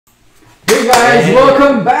Hey guys,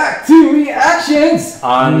 welcome back to Reactions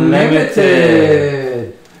Unlimited.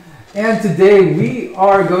 And today we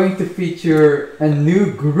are going to feature a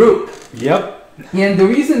new group. Yep. And the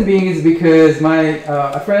reason being is because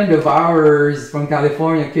a friend of ours from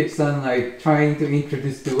California keeps on like trying to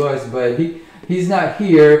introduce to us, but he's not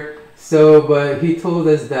here. So, but he told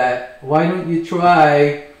us that why don't you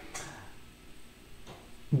try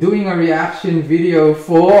doing a reaction video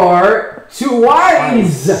for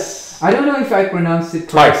Twice. I don't know if I pronounced it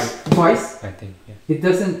Twice. Twice. I think. Yeah. It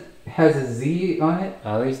doesn't has a Z on it.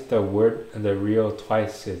 At least the real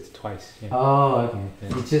twice is twice. Yeah. Oh, okay.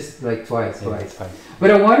 Yeah. It's just like twice. Twice. But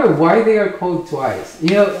I wonder why they are called Twice.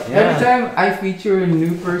 You know, every time I feature a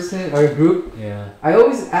new person or a group, I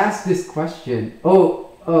always ask this question.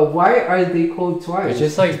 Why are they called Twice? It's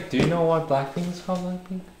just like, do you know what Blackpink is called?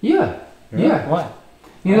 Blackpink? Yeah. Really? Yeah. What?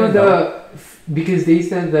 You know because they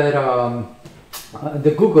said that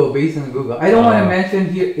the Google, based on Google. I don't want to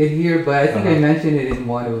mention it here, but I think I mentioned it in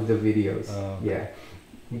one of the videos. Yeah,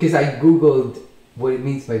 because I googled what it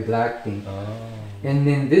means by Blackpink, and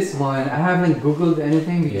then this one I haven't googled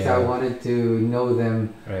anything because I wanted to know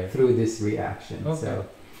them through this reaction. Okay. So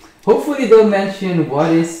hopefully they'll mention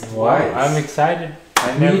what is Twice. Well, I'm excited.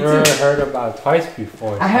 I never heard about Twice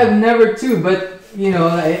before. So. I have never too, but you know,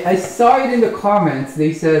 I saw it in the comments.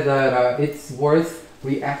 They said that it's worth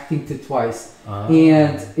reacting to Twice,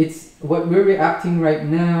 and it's what we're reacting right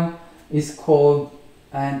now is called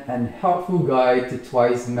an Unhelpful Guide to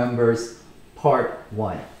Twice Members Part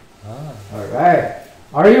 1. All right,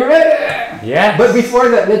 are you ready? Yeah. But before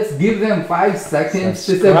that, let's give them 5 seconds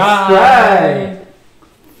to subscribe.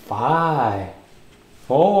 5,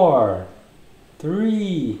 4,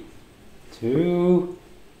 3, 2,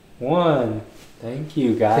 1. Thank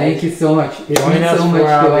you, guys. Thank you so much. It Join means us so for much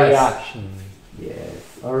our to us. reaction.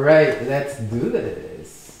 Yes. All right, let's do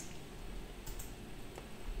this.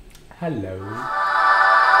 Hello.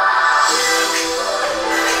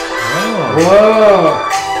 Whoa.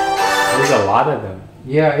 There's a lot of them.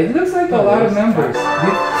 Yeah, it looks like a lot of members.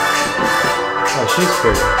 Oh, she's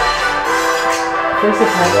pretty. First of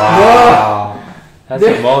all, wow. That's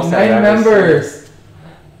the most 9 I've ever members. seen.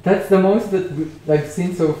 That's the most that I've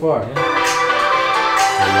seen so far. Yeah.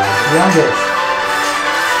 Youngest.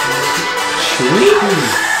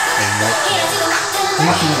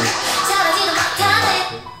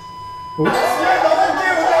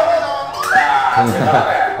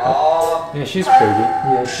 Yeah, she's pretty.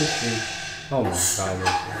 Yeah, she's pretty. Oh my god.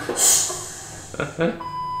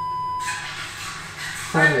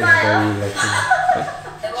 Very lucky.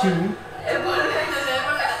 Chewy.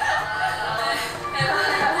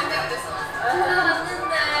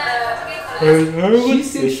 She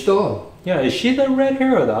sits tall. Yeah, is she the red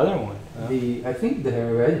hair or the other one? I think the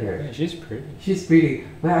red hair. Yeah, she's pretty. She's pretty,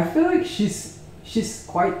 but I feel like she's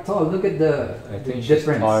quite tall. Look at the she's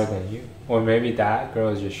difference. taller than you, or maybe that girl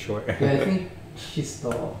is just short. Yeah, I think she's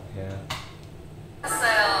tall. Yeah.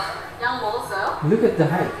 Look at the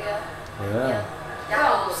height. Yeah.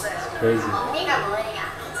 It's crazy.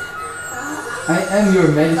 I am your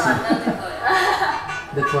medicine.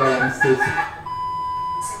 That's why I'm still.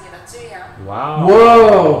 Wow.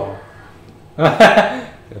 Whoa.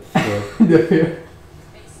 The flip. The fear.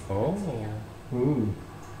 Oh. Ooh.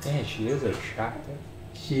 Man, she is attractive.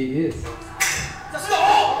 She is.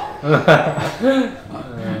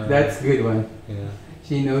 That's a good one. Yeah.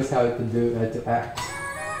 She knows how to act.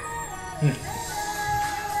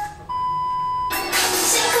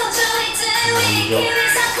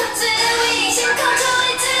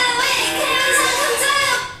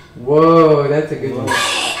 Whoa, that's a good one.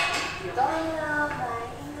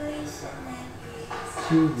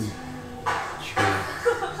 Chewy.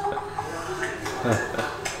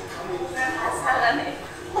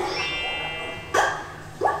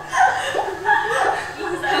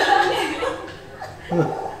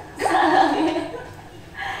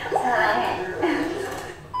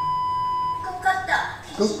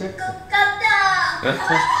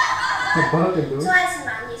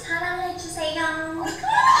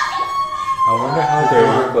 I wonder how their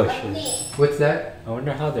English is. What's that? I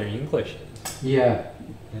wonder how their English is. Yeah.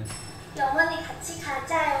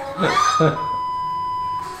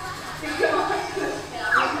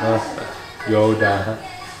 Yoda.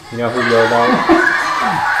 You know who Yoda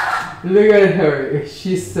is? Look at her.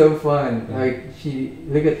 She's so fun. Like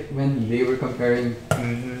look at when they were comparing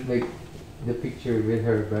like the picture with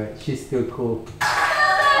her, but she's still cool.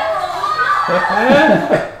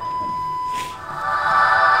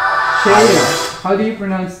 Chaeyoung. How do you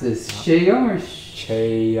pronounce this? Chaeyoung or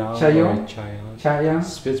Chaeyoung? Chaeyoung?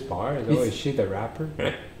 Spitz bar though. Is she the rapper?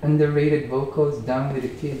 Underrated vocals, down with the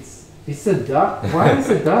kids. It's a duck. Why is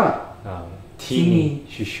a duck? Teeny.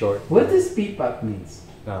 She's short. What does peepop means?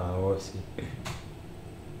 We'll see.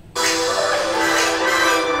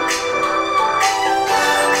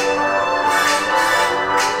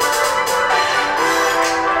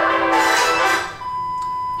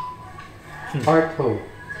 Art Hope.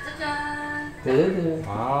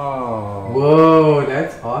 Wow. Whoa,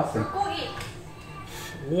 that's awesome.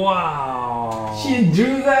 Wow. She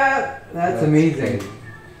drew that? That's amazing. Great.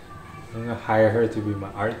 I'm gonna hire her to be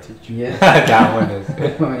my art teacher. Yeah. That one is,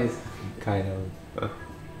 That one is kind of.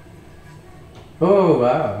 Oh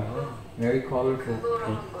wow. Very colorful.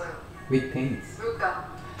 With paints.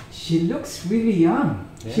 She looks really young.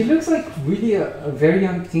 Yeah. She looks like really a very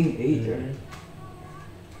young teenager. Mm-hmm.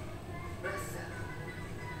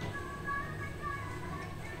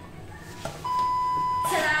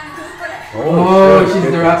 Oh,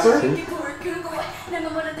 she's the rapper?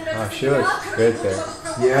 Oh, she looks good there.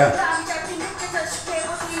 Yeah.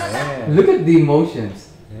 Yeah. Look at the emotions.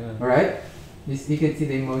 Yeah. Alright? You can see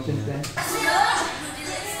the emotions there?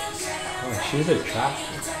 Oh, she's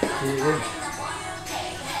attractive. She is.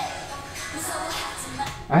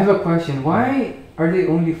 I have a question. Why are they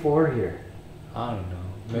only 4 here? I don't know.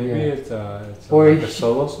 Maybe Yeah. it's Or like a is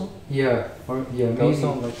solo song? Yeah, or yeah, Those maybe.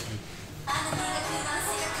 don't look her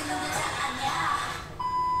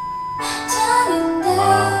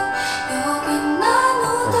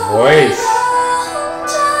voice.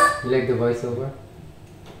 You like the voiceover?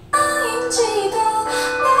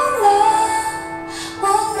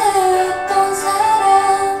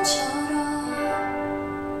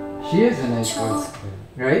 She has a nice voice,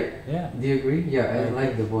 right? Yeah. Do you agree? Yeah, I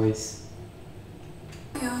like the voice.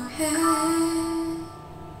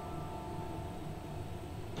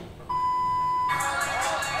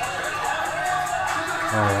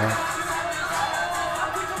 Oh, yeah.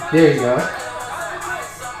 There you go.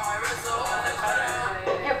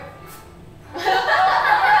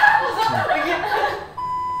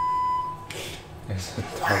 It's a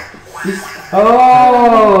duck.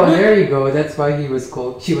 Oh, there you go. That's why he was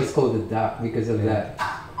called. She was called the duck because of that.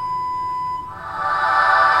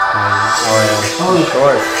 Oh, yeah. Oh,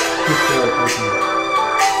 Short.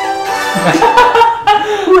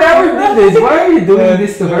 Whoever did this, why are you doing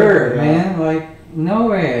this to her, Yeah. man? Like, no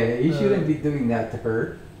way. You shouldn't be doing that to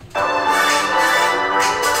her.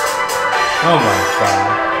 Oh my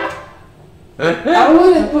god. I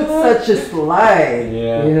wouldn't put such a slide.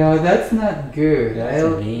 Yeah. You know, that's not good. That's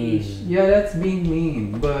mean. Yeah, that's being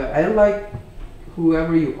mean. But I like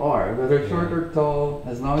whoever you are, whether short or tall,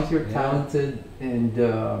 as long as you're talented and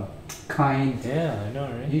kind, Yeah, I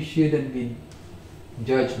know, right? you shouldn't be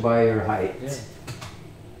judged by your height. Yeah.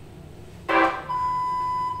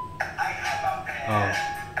 Oh.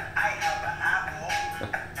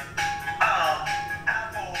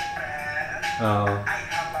 Oh,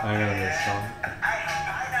 I know this song.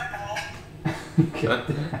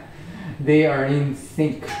 They are in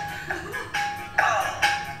sync.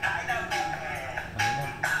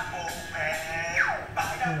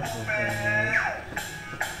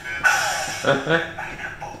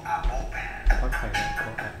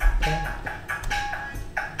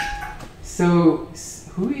 So,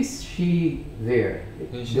 who is she there?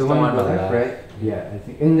 She's The one on the left, right? Yeah, I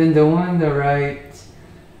think. And then the one on the right,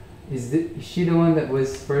 is she the one that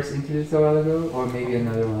was first introduced a while ago? Or maybe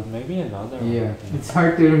another one? Maybe another one. Yeah, it's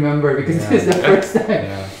hard to remember because Yeah. it's the first time.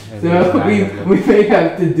 Yeah. So we may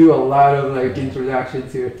have to do a lot of like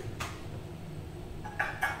introductions here.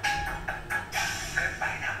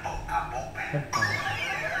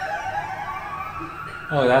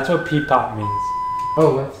 Oh, that's what P-pop means.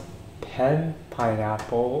 Oh, what? Pen,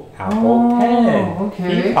 pineapple, apple, pen.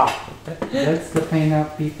 Okay. P-pop. That's the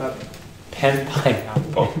pineapple peep-up. Pen, pineapple,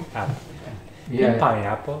 apple, pen. Yeah. Pen,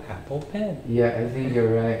 pineapple, apple, pen. Yeah, I think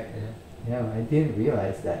you're right. Yeah. Yeah, I didn't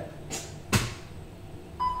realize that.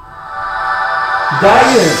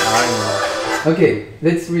 Dayun! Okay,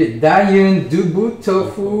 let's read. Dayun, dubu,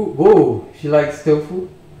 tofu. Whoa, she likes tofu.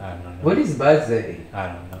 I don't know. What is baze? I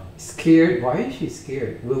don't know. Scared? Why is she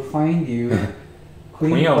scared? We'll find you.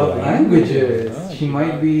 Queen Queen of of languages. languages. Oh, She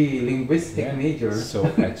might be linguistic Yeah. major. So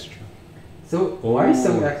extra. So why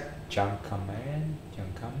so Ooh. extra? Jankaman?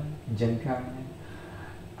 Jankaman.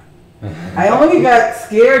 I only got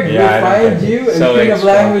scared Yeah, I to know. find you and So Queen of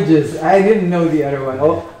extra. languages. I didn't know the other one.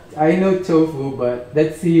 Oh, I know tofu, but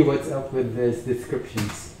let's see what's up with this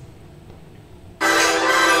descriptions.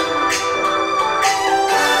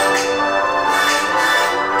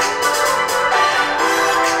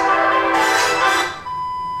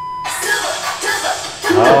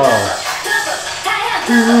 Oh.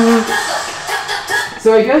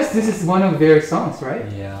 So I I guess this is one of their songs, right?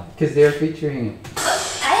 Yeah. Because they're featuring it.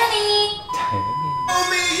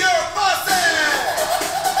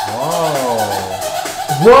 Whoa.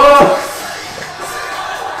 Whoa!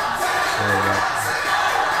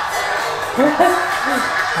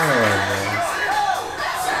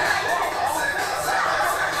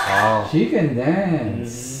 Wow. She can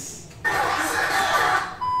dance.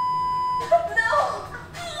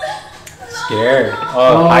 Scared.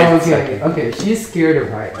 Oh, height okay. second. Okay, she's scared of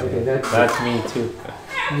height. Okay, That's me too.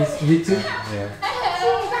 You too? Yeah.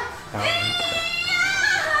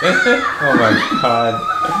 Oh my god.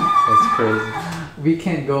 That's crazy. We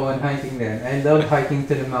can't go on hiking then. I love hiking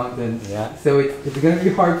to the mountains. Yeah. So it's gonna be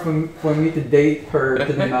hard for me to date her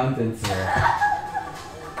to the mountains. Yeah.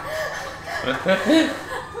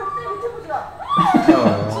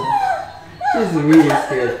 She's really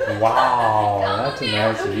scared. Wow, that's a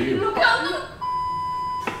nice view.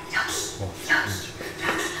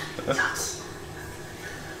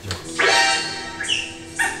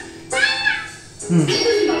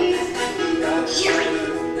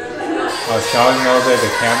 Oh, Sean knows where the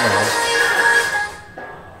camera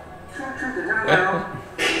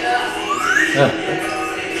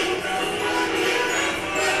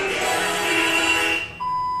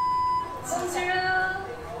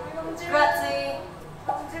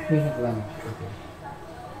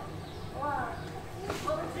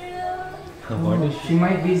She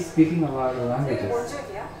might be speaking a lot of languages.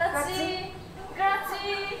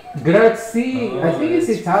 Grazie. I think it's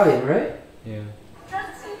Italian, right? Yeah.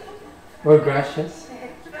 Or gracias.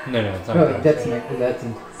 No, it's not. Oh, French. that's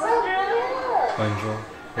Latin. Bonjour.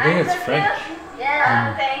 I think it's French.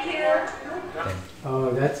 Yeah, thank you.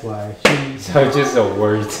 Oh, that's why. So just a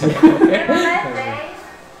word.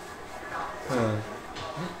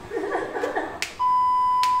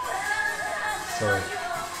 Sorry.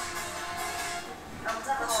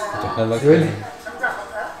 Really?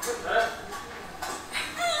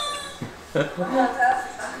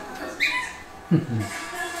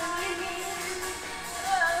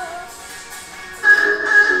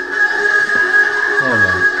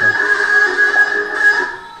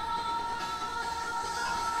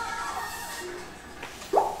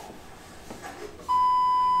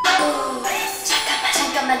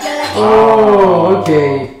 Oh,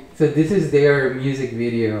 okay. So this is their music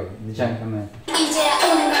video, the Gentleman.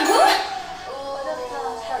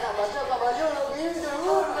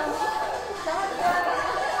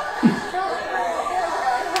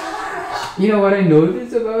 You know what I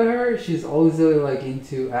noticed about her? She's also like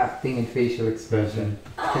into acting and facial expression.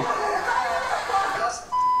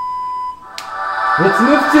 Let's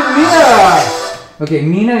move to Mina! Okay,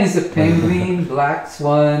 Mina is a penguin, black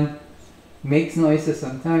swan, makes noises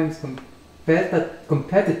sometimes,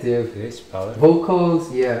 competitive,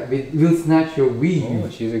 vocals, yeah, will snatch your weave. Oh,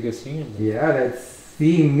 she's a good singer. Yeah, let's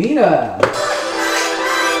see Mina!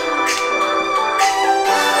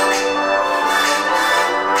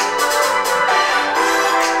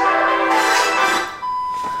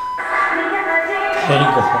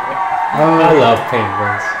 Penguin. Oh, I love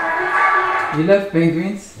penguins. You love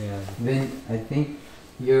penguins? Yeah. Then I think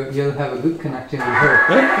you'll have a good connection with her.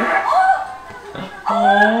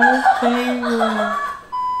 Oh, penguin.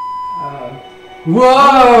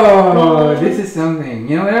 Whoa! This is something.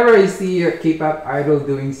 You know, whenever I see a K-pop idol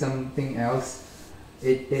doing something else,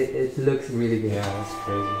 it looks really good. Yeah, that's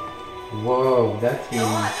crazy. Whoa, that's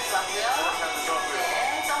really.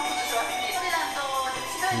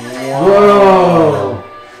 Whoa!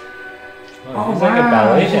 Oh, Oh, she's wow. like a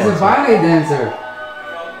ballet She's dancer. a ballet dancer.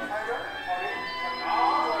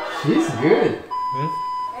 She's good.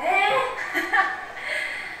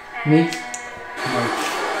 Makes.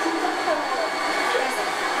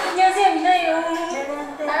 안녕하세요, 미나예요.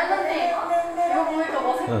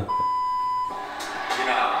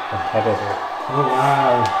 Competitor. Oh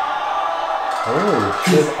wow. Oh,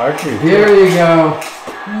 she's archery. Here you go.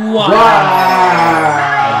 Wow. Wow.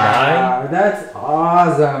 That's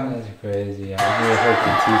awesome. That's crazy. I knew her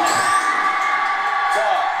to teach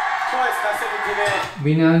me.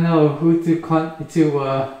 We now know who to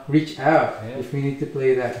reach out if we need to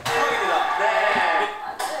play that.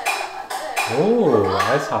 Oh,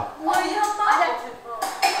 that's hot.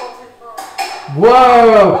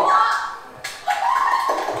 Whoa!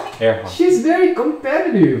 Air horn. She's very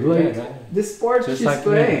competitive. Like Yeah, the sport just she's like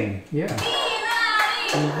playing. Yeah.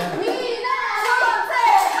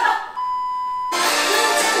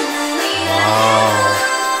 Wow.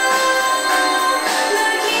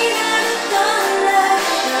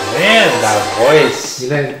 Man, that voice.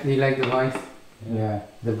 You like the voice? Yeah.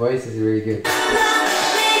 The voice is really good.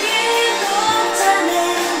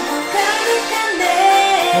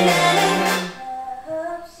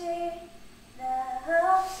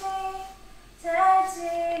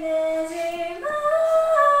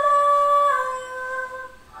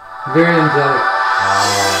 Very angelic.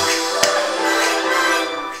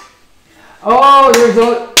 Oh, there's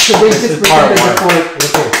a. So they This just is part pretended the one.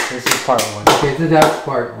 fourth. Okay. This is part 1. Okay, so that's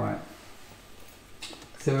part 1.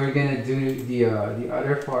 So we're gonna do the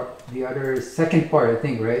other part, the other second part, I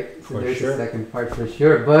think, right? So For there's sure. a second part for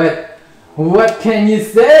sure. But what can you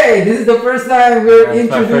say? This is the first time we're Yeah,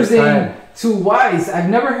 it's my first introducing time. Two Wise. I've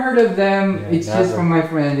never heard of them. Yeah, it's just never. from my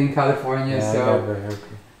friend in California. Yeah, so I never heard.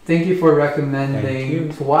 thank you for Thank recommending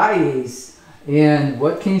you. Twice. And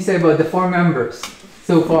what can you say about the 4 members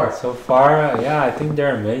so far? So far, yeah, I think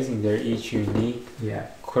they're amazing. They're each unique, Yeah.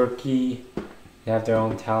 quirky. They have their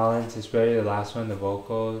own talents, especially the last one, the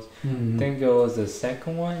vocals. Mhm. I think it was the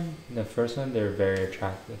second one. The first one, they're very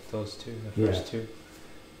attractive. Those two, the first two.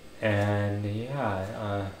 And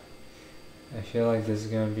yeah, I feel like this is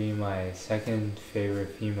gonna be my second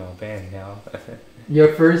favorite female band now. Your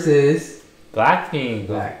first is Blackpink,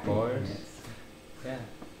 Blackpink, of course. yes. Yeah.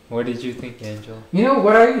 What did you think, Angel? You know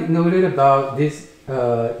what I noted about this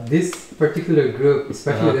this particular group,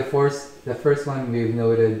 especially the first one we've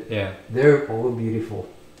noted, Yeah, they're all beautiful.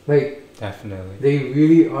 Like definitely. they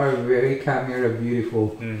really are very camera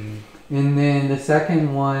beautiful. And then the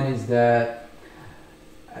second one is that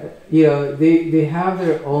you know they have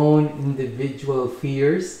their own individual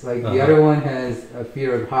fears. Like the other one has a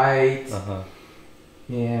fear of heights.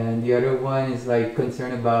 And the other one is like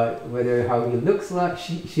concerned about whether how he looks like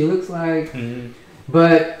she looks like.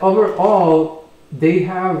 But overall they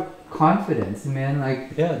have confidence, man.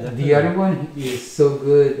 Like Yeah, the definitely. other one is so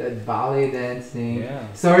good at ballet dancing. Yeah.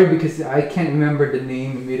 Sorry because I can't remember the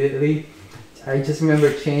name immediately. I just remember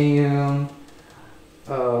Chaeyoung.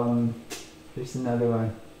 There's another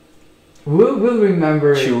one. We'll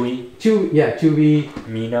remember Chewy, Chewy,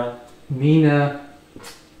 Mina.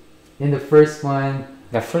 In the first one.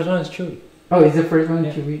 the first one is Chewy. Oh, is the first one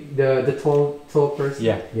Yeah. Chewy? The tall person?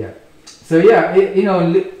 Yeah. Yeah. So yeah, you know,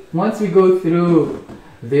 once we go through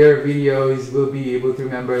their videos, we'll be able to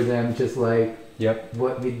remember them just like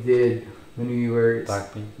what we did when we were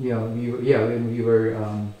Blackpink. you know, when we were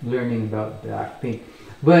learning about Blackpink.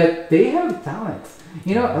 But they have talents.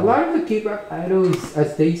 You know, a lot of the K-pop idols,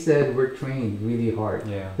 as they said, were trained really hard.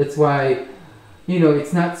 Yeah. That's why, you know,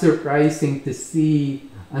 it's not surprising to see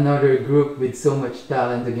another group with so much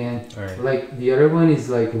talent again. Right. Like the other one is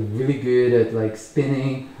like really good at like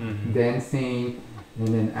spinning, dancing, and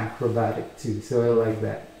then acrobatic too. So I like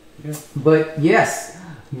that. Yeah. But yes,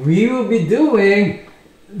 we will be doing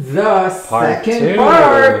the Part second 2.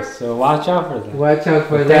 part. So watch out for that. Watch out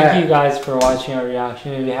for Well, that. thank you guys for watching our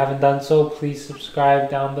reaction. If you haven't done so, please subscribe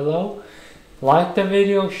down below. Like the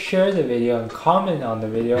video, share the video, and comment on the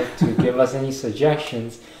video to give us any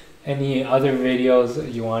suggestions, any other videos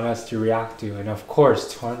you want us to react to. And of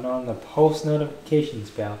course, turn on the post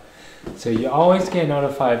notifications bell so you always get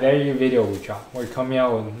notified of every video we drop. We're coming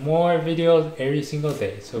out with more videos every single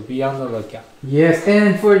day, so be on the lookout. Yes,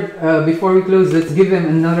 and for before we close, let's give them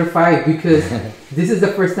another 5 because this is the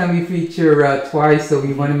first time we feature Twice, so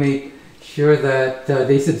we want to make sure that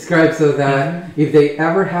they subscribe so that if they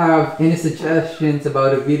ever have any suggestions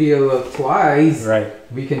about a video of Twice,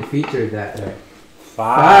 we can feature that.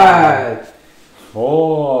 5,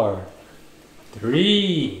 4,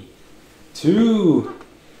 3, 2,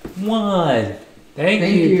 1. Thank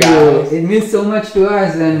you guys. It means so much to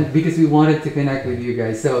us, and because we wanted to connect with you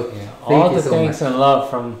guys. So all thank you the so thanks much. and love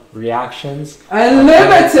from Reactions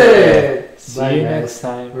Unlimited. See Bye, you guys. next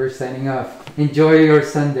time. We're signing off. Enjoy your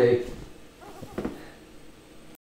Sunday.